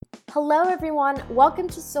Hello everyone, welcome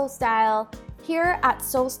to Soul Style. Here at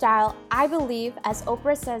Soul Style, I believe, as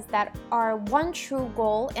Oprah says, that our one true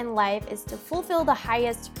goal in life is to fulfill the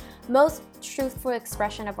highest, most truthful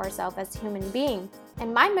expression of ourselves as human beings.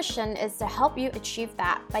 And my mission is to help you achieve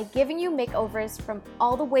that by giving you makeovers from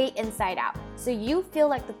all the way inside out, so you feel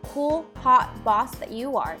like the cool, hot boss that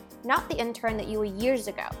you are, not the intern that you were years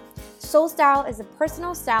ago. Soul Style is a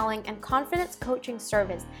personal styling and confidence coaching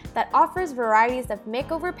service that offers varieties of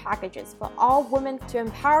makeover packages for all women to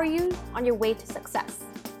empower you on your way to success.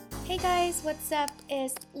 Hey guys, what's up?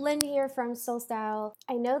 It's Lynn here from Soul Style.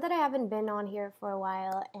 I know that I haven't been on here for a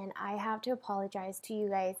while and I have to apologize to you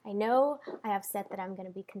guys. I know I have said that I'm going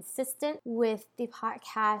to be consistent with the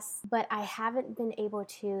podcast, but I haven't been able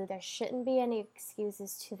to. There shouldn't be any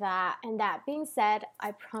excuses to that. And that being said,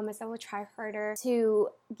 I promise I will try harder to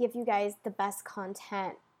give you guys the best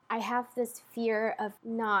content. I have this fear of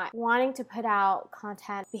not wanting to put out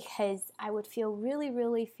content because I would feel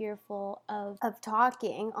really fearful of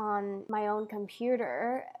talking on my own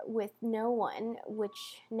computer with no one,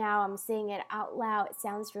 which now I'm saying it out loud. It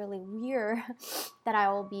sounds really weird that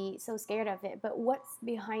I will be so scared of it. But what's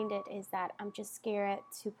behind it is that I'm just scared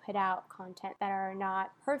to put out content that are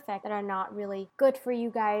not perfect, that are not really good for you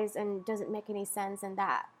guys and doesn't make any sense, and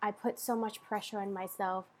that I put so much pressure on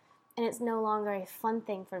myself. And it's no longer a fun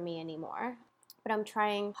thing for me anymore. But I'm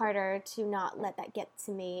trying harder to not let that get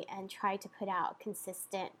to me and try to put out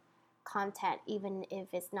consistent content, even if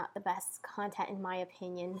it's not the best content in my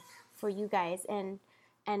opinion for you guys, and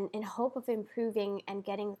in hope of improving and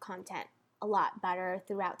getting the content a lot better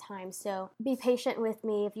throughout time. So be patient with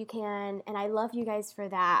me if you can, and I love you guys for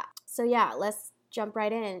that. So yeah, let's jump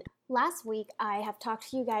right in. Last week I have talked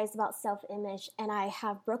to you guys about self-image, and I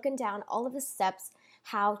have broken down all of the steps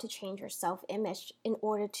how to change your self-image in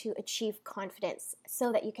order to achieve confidence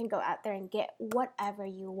so that you can go out there and get whatever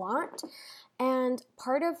you want. And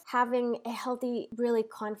part of having a healthy, really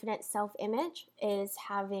confident self-image is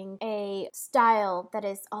having a style that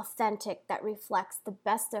is authentic, that reflects the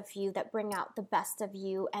best of you, that bring out the best of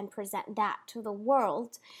you and present that to the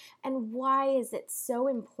world. And why is it so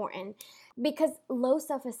important? Because low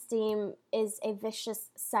self-esteem is a vicious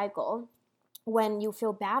cycle. When you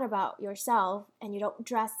feel bad about yourself and you don't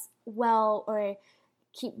dress well or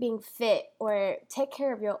keep being fit or take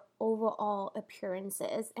care of your overall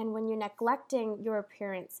appearances, and when you're neglecting your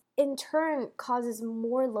appearance, in turn causes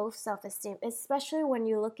more low self-esteem, especially when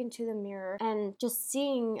you look into the mirror and just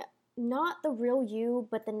seeing not the real you,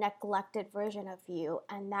 but the neglected version of you,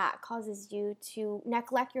 and that causes you to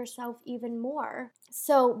neglect yourself even more.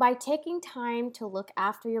 So by taking time to look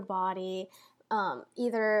after your body,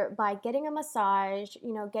 either by getting a massage,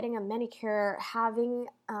 getting a manicure, having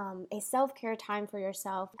a self-care time for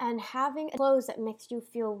yourself, and having clothes that makes you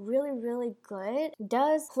feel really good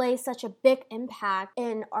does play such a big impact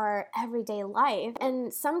in our everyday life.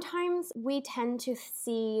 And sometimes we tend to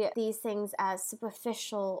see these things as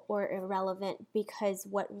superficial or irrelevant because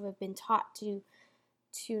what we've been taught to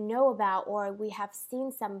know about, or we have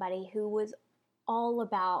seen somebody who was all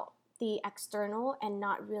about the external and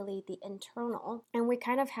not really the internal. And we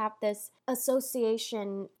kind of have this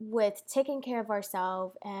association with taking care of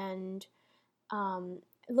ourselves and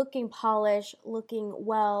looking polished, looking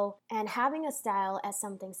well, and having a style as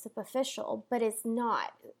something superficial. But it's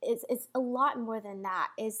not. It's a lot more than that.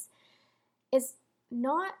 It's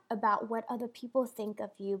not about what other people think of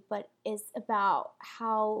you, but it's about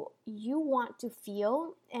how you want to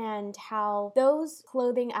feel and how those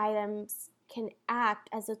clothing items can act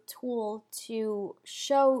as a tool to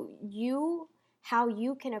show you how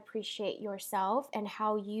you can appreciate yourself and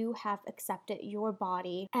how you have accepted your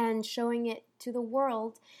body, and showing it to the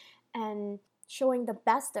world and showing the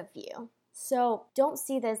best of you. So don't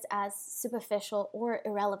see this as superficial or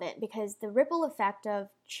irrelevant, because the ripple effect of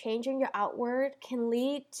changing your outward can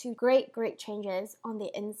lead to great changes on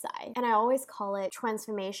the inside. And I always call it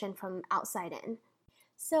transformation from outside in.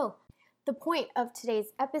 So the point of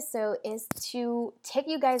today's episode is to take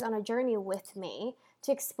you guys on a journey with me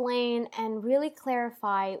to explain and really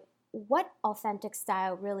clarify what authentic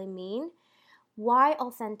style really means, why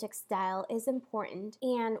authentic style is important,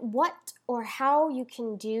 and what or how you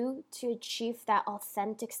can do to achieve that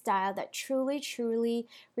authentic style that truly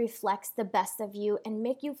reflects the best of you and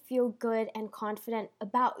make you feel good and confident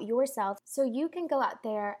about yourself, so you can go out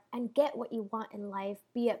there and get what you want in life,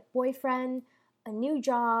 be it boyfriend, a new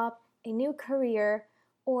job, a new career,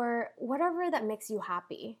 or whatever that makes you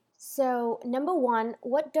happy. So, number one,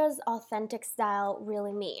 what does authentic style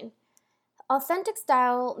really mean? Authentic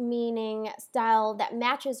style meaning style that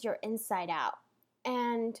matches your inside out.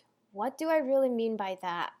 And what do I really mean by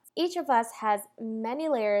that? Each of us has many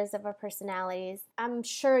layers of our personalities. I'm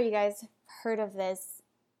sure you guys have heard of this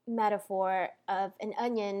metaphor of an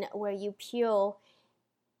onion where you peel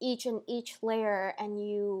each layer and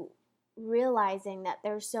you realizing that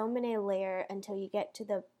there's so many layers until you get to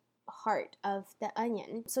the heart of the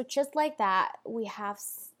onion. So just like that, we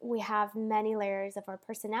have many layers of our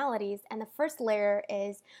personalities, and the first layer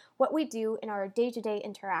is what we do in our day-to-day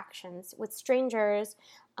interactions with strangers.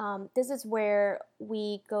 This is where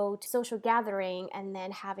we go to social gathering and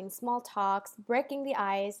then having small talks, breaking the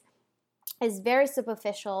ice is very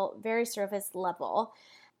superficial, very surface level.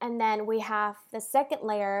 And then we have the second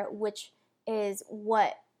layer, which is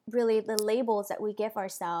what really the labels that we give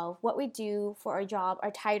ourselves, what we do for our job, our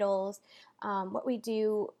titles, what we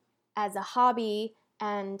do as a hobby,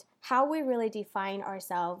 and how we really define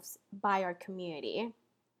ourselves by our community.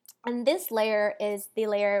 And this layer is the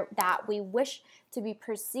layer that we wish to be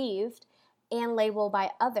perceived and labeled by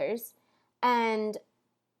others, and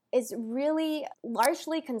is really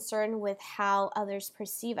largely concerned with how others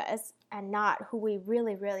perceive us and not who we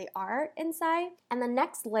really, really are inside. And the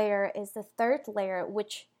next layer is the third layer,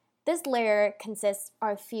 which this layer consists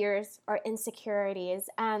our fears, our insecurities,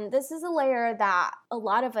 and this is a layer that a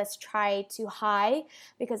lot of us try to hide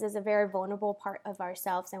because it's a very vulnerable part of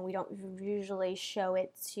ourselves and we don't usually show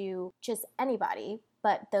it to just anybody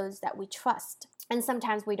but those that we trust. And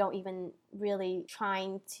sometimes we don't even really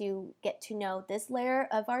trying to get to know this layer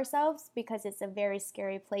of ourselves because it's a very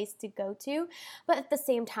scary place to go to. But at the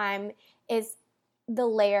same time, is the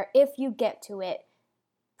layer, if you get to it,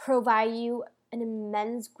 provide you an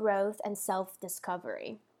immense growth and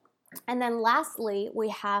self-discovery. And then lastly, we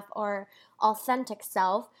have our authentic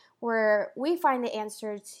self, where we find the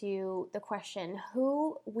answer to the question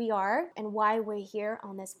who we are and why we're here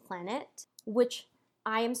on this planet, which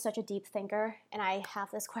I am such a deep thinker, and I have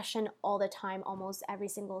this question all the time, almost every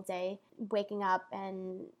single day, waking up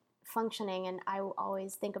and functioning, and I will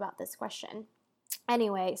always think about this question.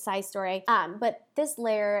 Anyway, side story. But this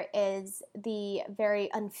layer is the very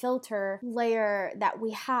unfiltered layer that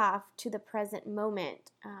we have to the present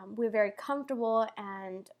moment. We're very comfortable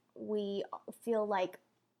and we feel like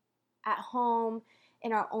at home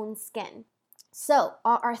in our own skin. So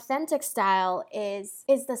our authentic style is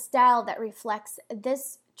the style that reflects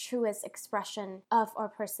this truest expression of our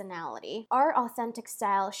personality. Our authentic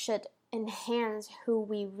style should enhance who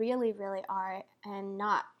we really, really are and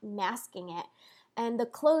not masking it. And the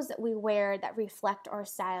clothes that we wear that reflect our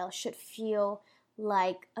style should feel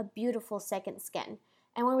like a beautiful second skin.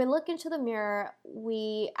 And when we look into the mirror,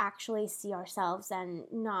 we actually see ourselves and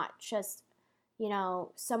not just,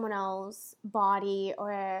 someone else's body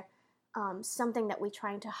or something that we're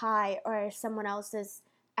trying to hide or someone else's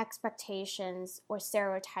expectations or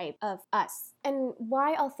stereotype of us. And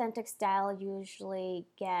why authentic style usually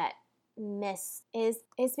get missed is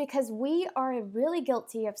because we are really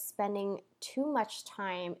guilty of spending too much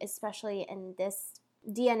time, especially in this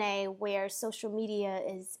DNA where social media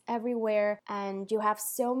is everywhere and you have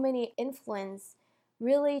so many influence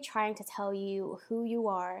really trying to tell you who you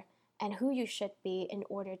are and who you should be in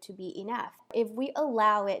order to be enough. If we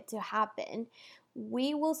allow it to happen,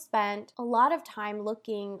 we will spend a lot of time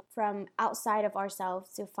looking from outside of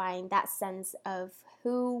ourselves to find that sense of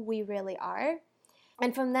who we really are.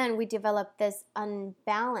 And from then, we develop this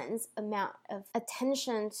unbalanced amount of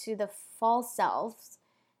attention to the false selves,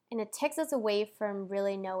 and it takes us away from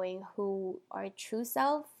really knowing who our true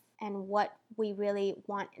self and what we really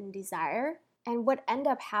want and desire. And what ends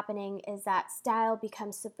up happening is that style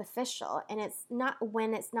becomes superficial, and it's not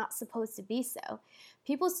when it's not supposed to be so.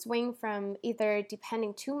 People swing from either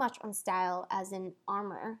depending too much on style as in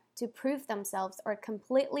armor to prove themselves or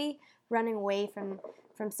completely running away from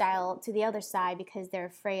style to the other side because they're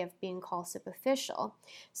afraid of being called superficial.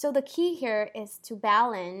 So the key here is to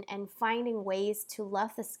balance and finding ways to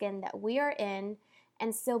love the skin that we are in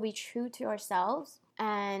and still be true to ourselves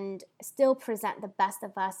and still present the best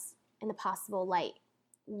of us in the possible light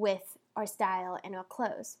with our style and our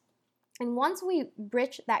clothes. And once we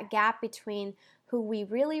bridge that gap between who we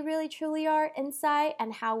really, really, truly are inside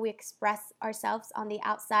and how we express ourselves on the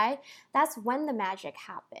outside, that's when the magic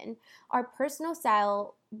happens. Our personal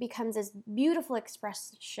style becomes this beautiful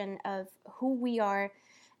expression of who we are,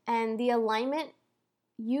 and the alignment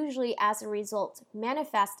usually as a result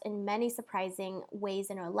manifests in many surprising ways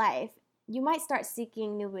in our life. You might start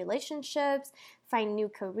seeking new relationships, find new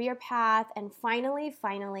career path, and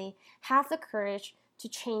finally have the courage to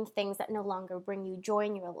change things that no longer bring you joy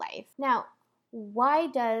in your life. Now, why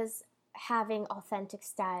does having authentic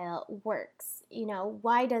style works?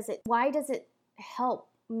 Why does it help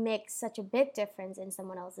make such a big difference in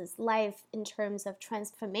someone else's life in terms of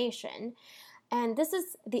transformation. And this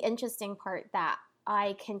is the interesting part, that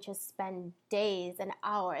I can just spend days and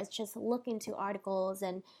hours just looking to articles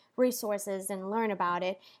and resources and learn about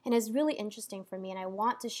it. And it's really interesting for me, and I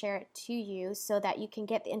want to share it to you so that you can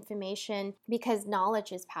get the information, because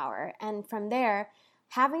knowledge is power. And from there,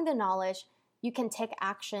 having the knowledge, you can take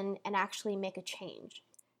action and actually make a change.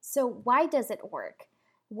 So why does it work?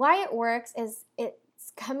 Why it works is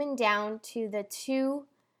it's coming down to the two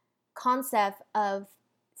concepts of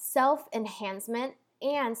self-enhancement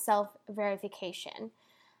and self-verification.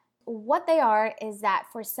 What they are is that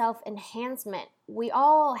for self-enhancement, we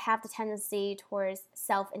all have the tendency towards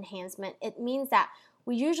self-enhancement. It means that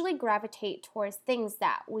we usually gravitate towards things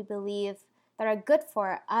that we believe that are good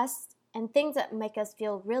for us and things that make us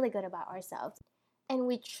feel really good about ourselves. And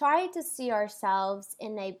we try to see ourselves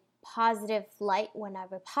in a positive light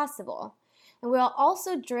whenever possible. And we are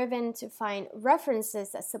also driven to find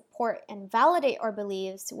references that support and validate our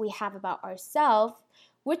beliefs we have about ourselves,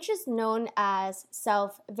 which is known as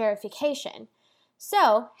self-verification.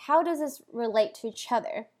 So, how does this relate to each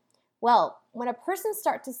other? Well, when a person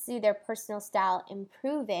starts to see their personal style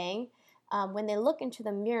improving, when they look into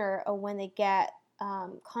the mirror, or when they get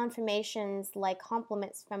confirmations like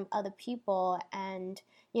compliments from other people and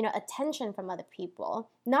attention from other people,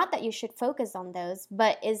 not that you should focus on those,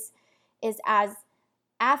 but is as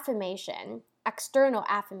affirmation, external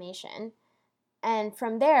affirmation, and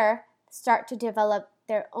from there start to develop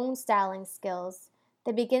their own styling skills.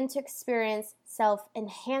 They begin to experience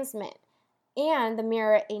self-enhancement, and the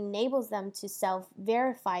mirror enables them to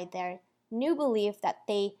self-verify their new belief that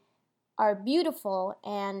they are beautiful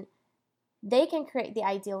and they can create the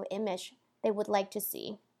ideal image they would like to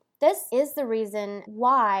see. This is the reason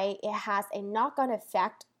why it has a knock-on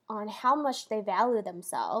effect on how much they value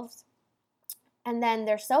themselves. And then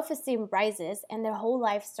their self-esteem rises and their whole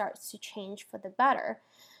life starts to change for the better.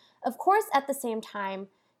 Of course, at the same time,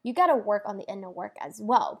 you got to work on the inner work as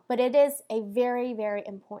well. But it is a very, very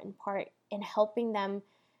important part in helping them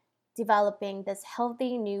developing this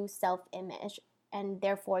healthy new self-image, and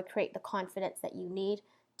therefore create the confidence that you need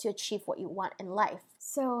to achieve what you want in life.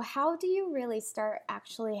 So how do you really start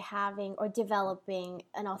actually having or developing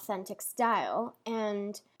an authentic style?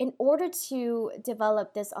 And in order to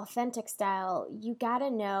develop this authentic style, you gotta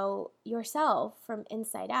know yourself from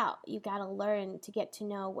inside out. You gotta learn to get to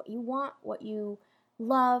know what you want, what you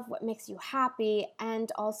love, what makes you happy,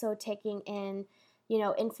 and also taking in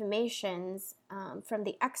informations from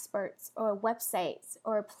the experts or websites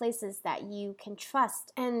or places that you can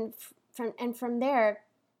trust. And from there,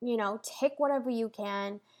 take whatever you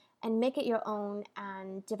can and make it your own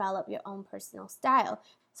and develop your own personal style.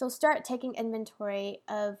 So start taking inventory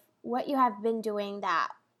of what you have been doing that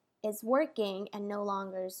is working and no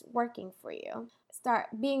longer is working for you. Start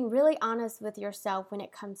being really honest with yourself when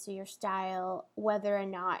it comes to your style, whether or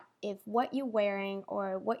not if what you're wearing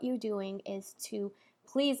or what you're doing is to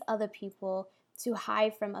please other people, to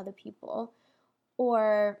hide from other people,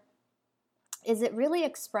 or is it really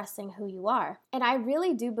expressing who you are? And I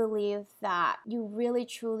really do believe that you really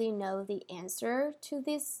truly know the answer to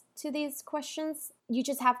these questions. You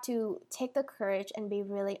just have to take the courage and be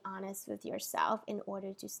really honest with yourself in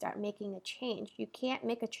order to start making a change. You can't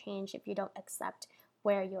make a change if you don't accept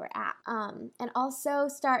where you're at. And also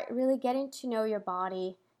start really getting to know your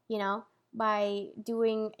body, by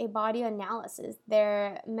doing a body analysis. There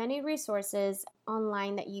are many resources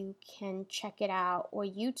online that you can check it out, or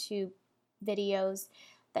YouTube videos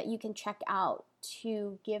that you can check out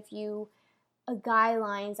to give you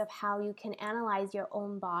guidelines of how you can analyze your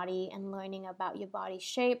own body and learning about your body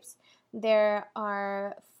shapes. There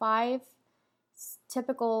are 5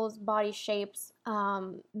 typical body shapes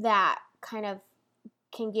that kind of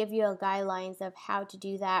can give you guidelines of how to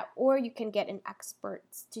do that, or you can get an expert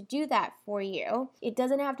to do that for you. It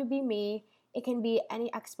doesn't have to be me. It can be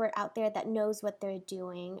any expert out there that knows what they're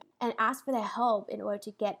doing, and ask for the help in order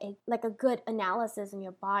to get a good analysis in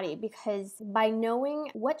your body, because by knowing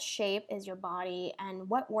what shape is your body and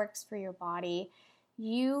what works for your body,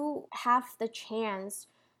 you have the chance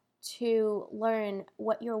to learn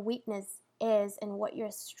what your weakness is and what your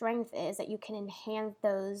strength is, that you can enhance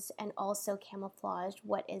those and also camouflage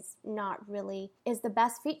what is not really is the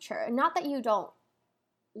best feature. Not that you don't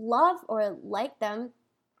love or like them,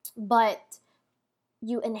 but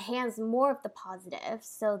you enhance more of the positive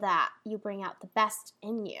so that you bring out the best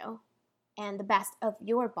in you and the best of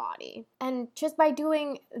your body. And just by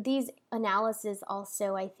doing these analyses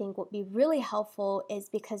also, I think would be really helpful, is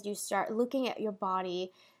because you start looking at your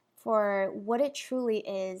body for what it truly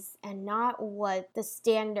is and not what the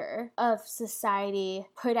standard of society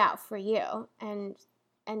put out for you, and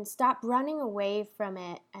stop running away from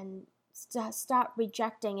it, and stop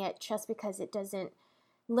rejecting it just because it doesn't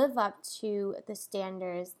live up to the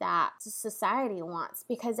standards that society wants.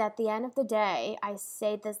 Because at the end of the day, I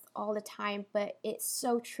say this all the time, but it's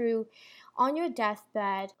so true. On your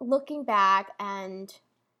deathbed, looking back and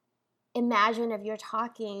imagine if you're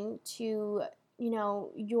talking to,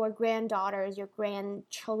 your granddaughters, your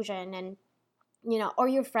grandchildren, and, or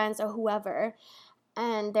your friends or whoever,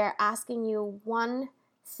 and they're asking you one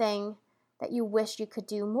thing that you wish you could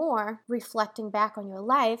do more, reflecting back on your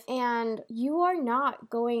life, and you are not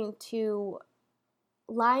going to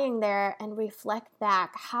lying there and reflect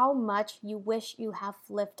back how much you wish you have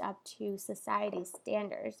lived up to society's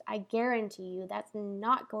standards. I guarantee you that's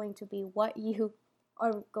not going to be what you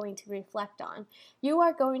are going to reflect on. You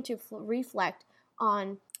are going to reflect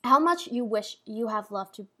on how much you wish you have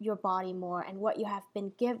loved your body more and what you have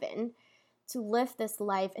been given to live this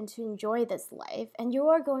life and to enjoy this life. And you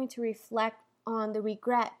are going to reflect on the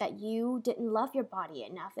regret that you didn't love your body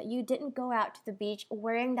enough, that you didn't go out to the beach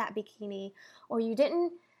wearing that bikini, or you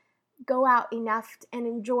didn't go out enough and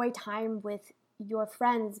enjoy time with your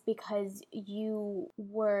friends because you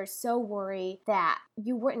were so worried that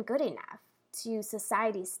you weren't good enough to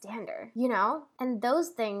society's standard, And those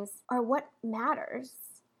things are what matters.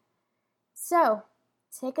 So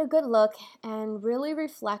take a good look and really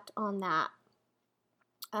reflect on that.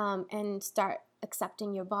 And start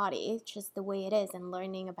accepting your body just the way it is and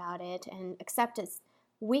learning about it and accept its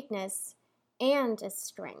weakness and its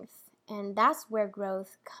strength. And that's where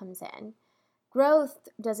growth comes in. Growth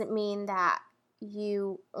doesn't mean that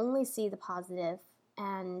you only see the positive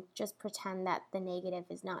and just pretend that the negative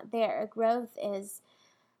is not there. Growth is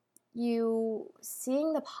you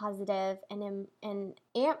seeing the positive and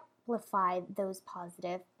amplify those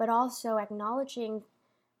positive, but also acknowledging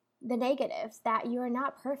the negatives, that you're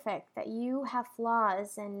not perfect, that you have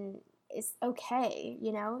flaws, and it's okay,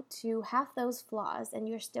 to have those flaws and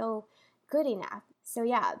you're still good enough. So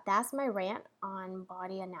yeah, that's my rant on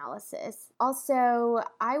body analysis. Also,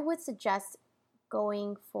 I would suggest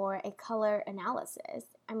going for a color analysis.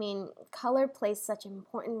 I mean, color plays such an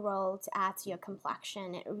important role to add to your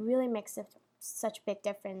complexion. It really makes such big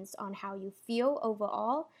difference on how you feel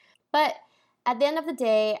overall. But at the end of the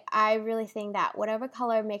day, I really think that whatever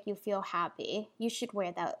color make you feel happy, you should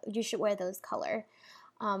wear that. You should wear those color.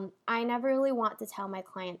 I never really want to tell my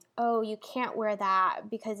clients, oh, you can't wear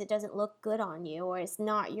that because it doesn't look good on you or it's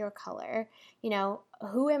not your color.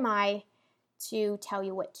 Who am I to tell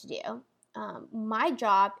you what to do? My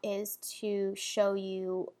job is to show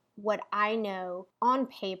you what I know on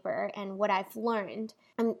paper and what I've learned.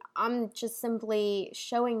 And I'm just simply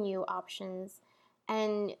showing you options,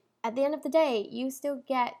 and at the end of the day, you still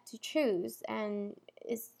get to choose, and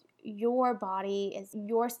it's your body, it's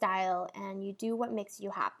your style, and you do what makes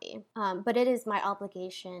you happy. But it is my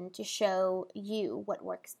obligation to show you what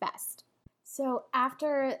works best. So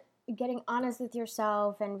after getting honest with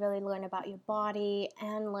yourself and really learn about your body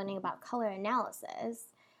and learning about color analysis,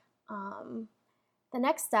 the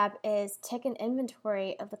next step is take an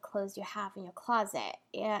inventory of the clothes you have in your closet.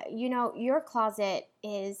 Your closet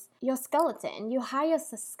is your skeleton. You have your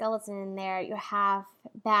skeleton in there. You have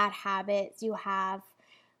bad habits. You have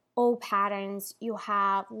old patterns. You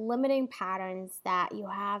have limiting patterns that you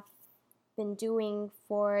have been doing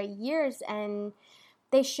for years, and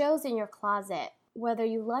they shows in your closet, whether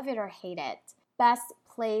you love it or hate it. Best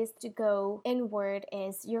place to go inward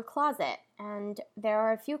is your closet. And there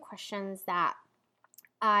are a few questions that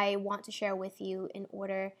I want to share with you in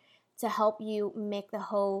order to help you make the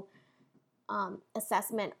whole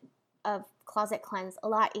assessment of closet cleanse a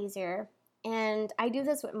lot easier. And I do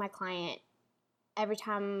this with my client every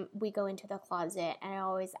time we go into the closet, and I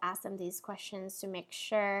always ask them these questions to make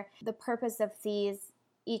sure the purpose of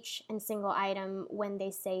each and single item when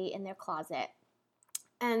they say in their closet.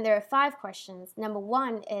 And there are 5 questions. Number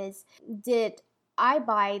 1 is, did I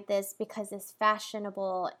buy this because it's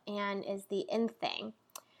fashionable and is the in thing?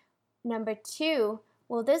 Number 2,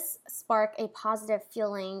 will this spark a positive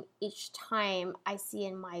feeling each time I see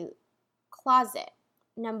in my closet?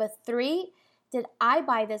 Number 3, did I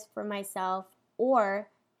buy this for myself, or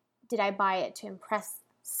did I buy it to impress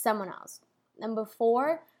someone else? Number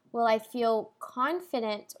 4, will I feel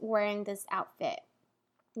confident wearing this outfit?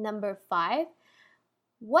 Number 5,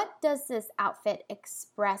 what does this outfit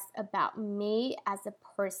express about me as a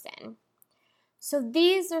person? So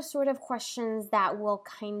these are sort of questions that will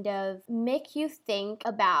kind of make you think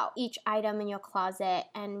about each item in your closet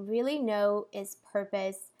and really know its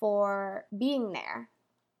purpose for being there.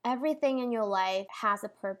 Everything in your life has a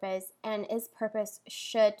purpose, and its purpose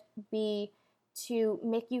should be to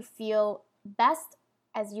make you feel best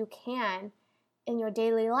as you can in your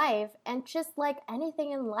daily life. And just like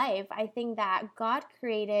anything in life, I think that God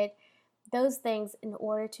created those things in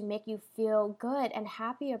order to make you feel good and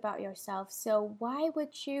happy about yourself. So why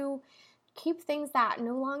would you keep things that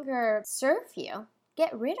no longer serve you?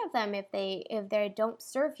 Get rid of them if they don't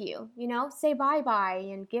serve you. Say bye-bye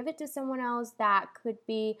and give it to someone else that could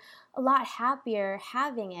be a lot happier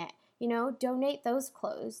having it. Donate those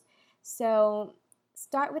clothes. So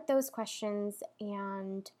start with those questions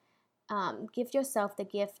and give yourself the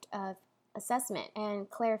gift of assessment and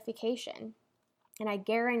clarification. And I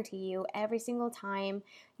guarantee you, every single time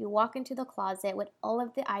you walk into the closet with all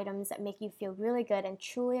of the items that make you feel really good and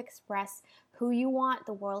truly express who you want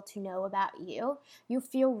the world to know about you, you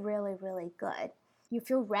feel really, really good. You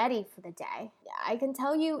feel ready for the day. I can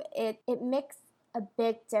tell you it makes a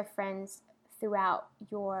big difference throughout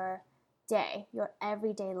your day, your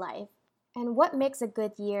everyday life. And what makes a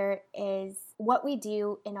good year is what we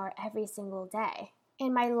do in our every single day.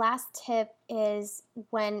 And my last tip is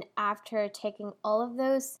when, after taking all of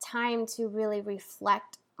those time to really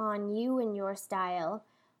reflect on you and your style,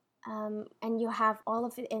 and you have all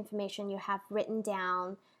of the information you have written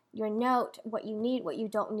down, your note, what you need, what you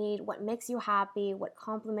don't need, what makes you happy, what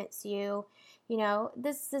compliments you,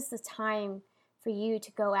 this is the time for you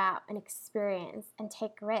to go out and experience and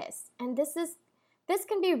take risks. And this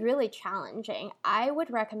can be really challenging. I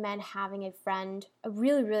would recommend having a friend, a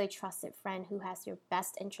really, really trusted friend who has your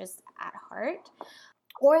best interests at heart,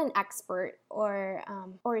 or an expert, or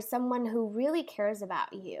someone who really cares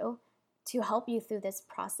about you to help you through this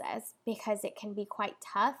process, because it can be quite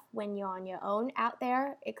tough when you're on your own out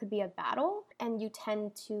there. It could be a battle, and you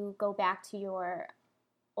tend to go back to your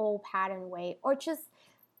old pattern way, or just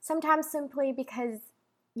sometimes simply because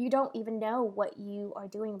you don't even know what you are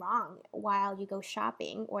doing wrong while you go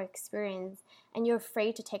shopping or experience, and you're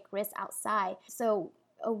afraid to take risks outside. So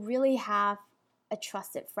really have a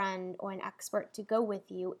trusted friend or an expert to go with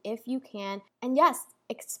you if you can. And yes,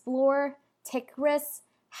 explore, take risks,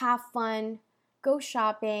 have fun, go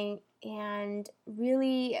shopping, and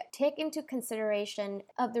really take into consideration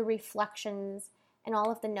of the reflections and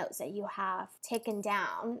all of the notes that you have taken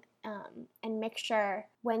down, and make sure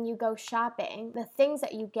when you go shopping, the things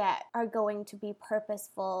that you get are going to be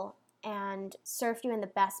purposeful and serve you in the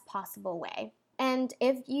best possible way. And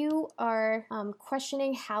if you are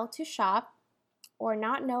questioning how to shop or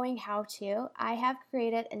not knowing how to, I have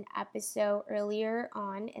created an episode earlier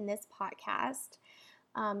on in this podcast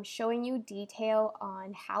showing you detail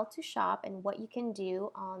on how to shop and what you can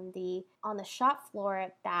do on the shop floor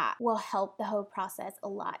that will help the whole process a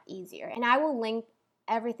lot easier. And I will link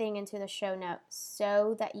everything into the show notes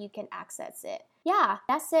so that you can access it. Yeah,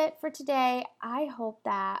 that's it for today. I hope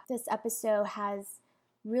that this episode has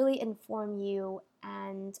really informed you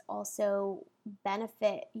and also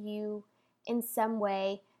benefit you in some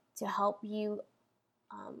way to help you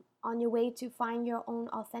on your way to find your own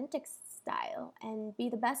authentic style and be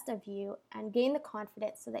the best of you and gain the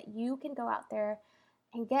confidence so that you can go out there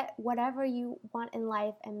and get whatever you want in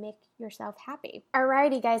life and make yourself happy.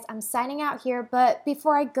 Alrighty guys, I'm signing out here, but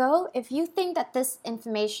before I go, if you think that this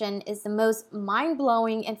information is the most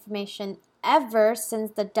mind-blowing information ever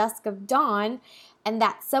since the dusk of dawn, and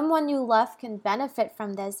that someone you love can benefit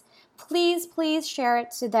from this, please share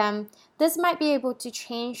it to them. This might be able to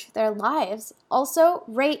change their lives. Also,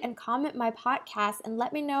 rate and comment my podcast and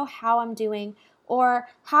let me know how I'm doing or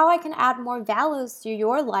how I can add more values to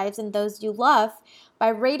your lives and those you love. By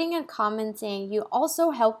rating and commenting, you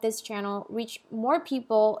also help this channel reach more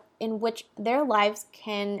people in which their lives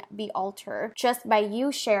can be altered just by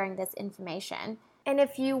you sharing this information. And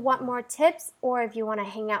if you want more tips or if you want to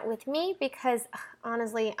hang out with me, because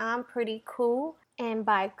honestly, I'm pretty cool. And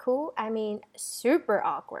by cool, I mean super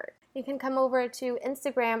awkward. You can come over to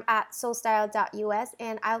Instagram at soulstyle.us,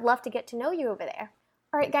 and I'd love to get to know you over there.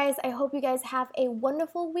 All right, guys, I hope you guys have a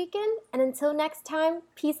wonderful weekend. And until next time,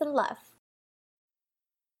 peace and love.